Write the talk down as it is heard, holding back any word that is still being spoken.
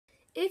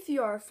If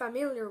you are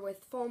familiar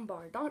with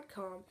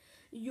phonebarn.com,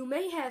 you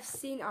may have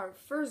seen our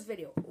first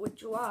video,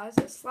 which was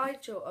a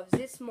slideshow of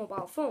this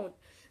mobile phone,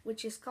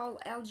 which is called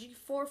LG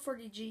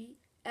 440G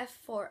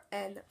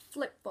F4N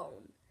flip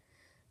phone.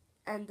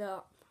 And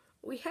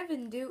we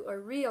haven't do a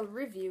real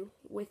review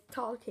with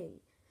talking,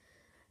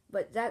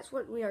 but that's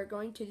what we are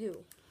going to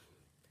do.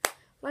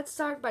 Let's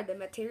start by the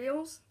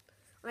materials.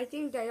 I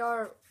think they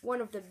are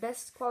one of the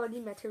best quality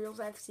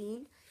materials I've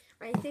seen.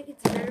 I think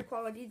it's better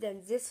quality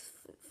than this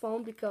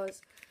phone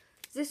because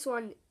this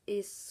one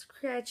is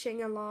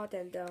scratching a lot,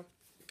 and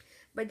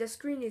but the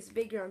screen is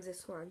bigger on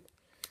this one.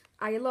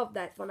 I love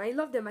that one. I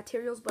love the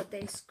materials, but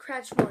they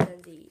scratch more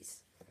than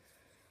these.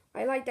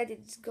 I like that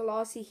it's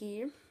glossy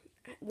here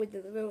with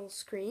the little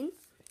screen,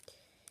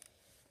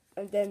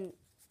 and then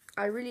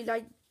I really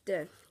like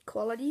the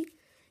quality.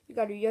 You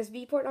got a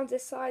USB port on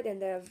this side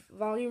and a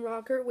volume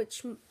rocker,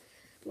 which a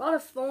lot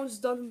of phones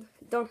don't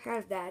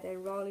have that,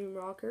 and volume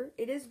rocker.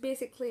 It is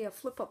basically a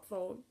flip-up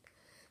phone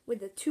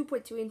with a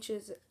 2.2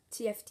 inches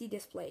TFT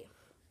display.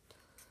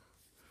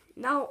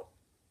 Now,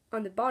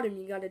 on the bottom,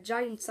 you got a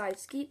giant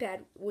size keypad,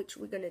 which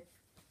we're gonna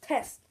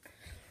test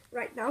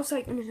right now. So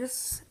I'm gonna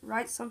just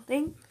write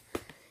something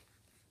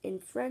in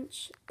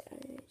French.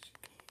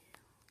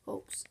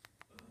 Oops.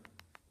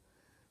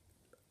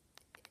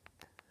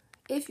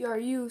 If you are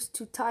used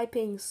to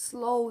typing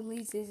slowly,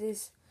 this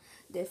is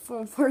the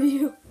phone for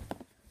you.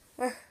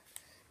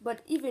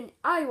 But even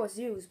I was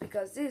used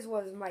because this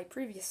was my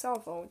previous cell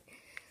phone,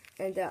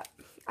 and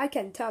I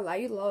can tell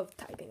I love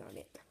typing on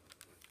it.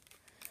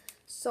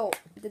 So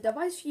the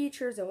device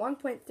features a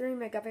 1.3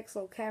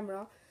 megapixel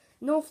camera,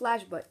 no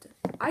flash, but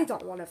I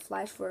don't want a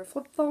flash for a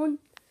flip phone.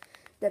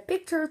 The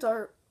pictures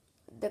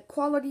the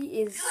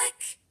quality is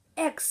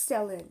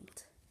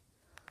excellent.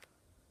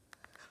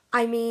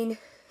 I mean,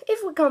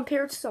 if we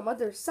compare to some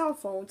other cell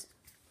phones,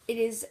 it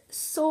is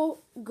so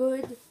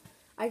good.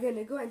 I'm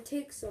gonna go and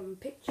take some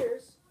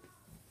pictures.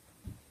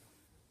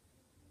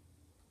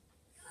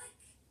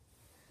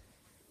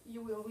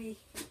 You will be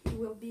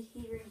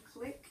hearing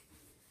click.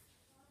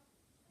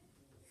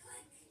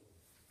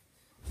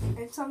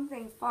 And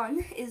something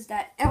fun is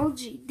that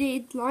LG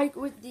did, like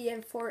with the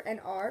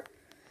F4N,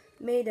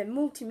 made a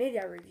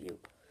multimedia review,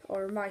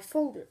 or my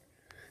folder,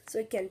 so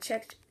you can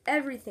check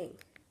everything.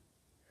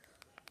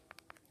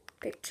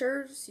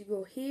 Pictures, you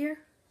go here.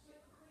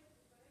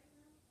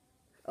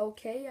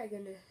 Okay, I'm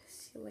gonna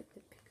select the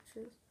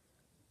pictures.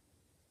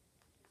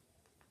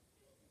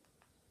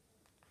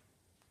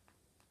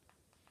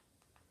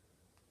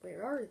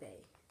 Where are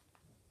they?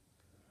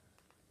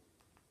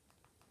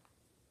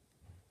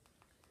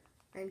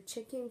 I'm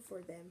checking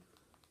for them.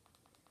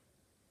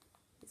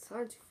 It's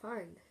hard to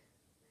find.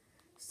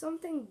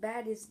 Something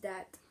bad is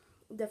that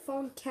the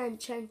phone can't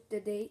change the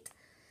date,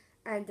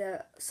 and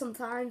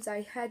sometimes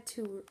I had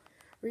to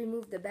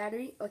remove the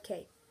battery.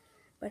 Okay,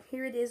 but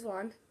here it is,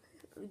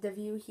 the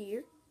view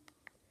here.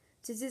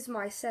 This is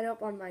my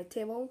setup on my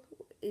table.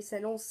 It's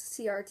an old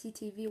CRT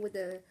TV with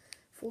a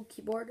full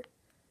keyboard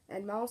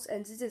and mouse,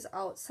 and this is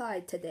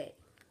outside today.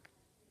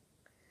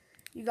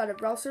 You got a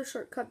browser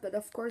shortcut, but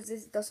of course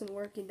this doesn't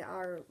work in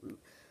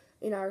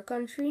our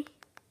country.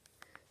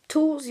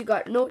 Tools, you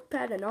got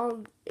notepad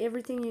and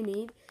everything you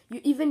need.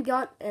 You even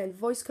got a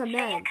voice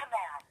command,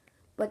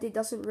 but it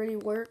doesn't really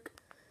work.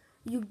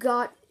 You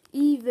got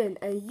even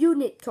a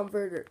unit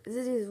converter.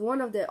 This is one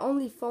of the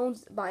only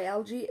phones by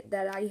LG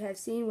that I have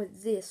seen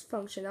with this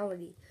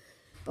functionality,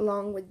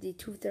 along with the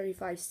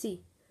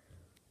 235C.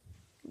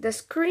 The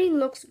screen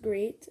looks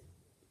great,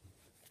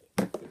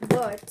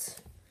 but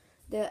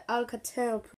the Alcatel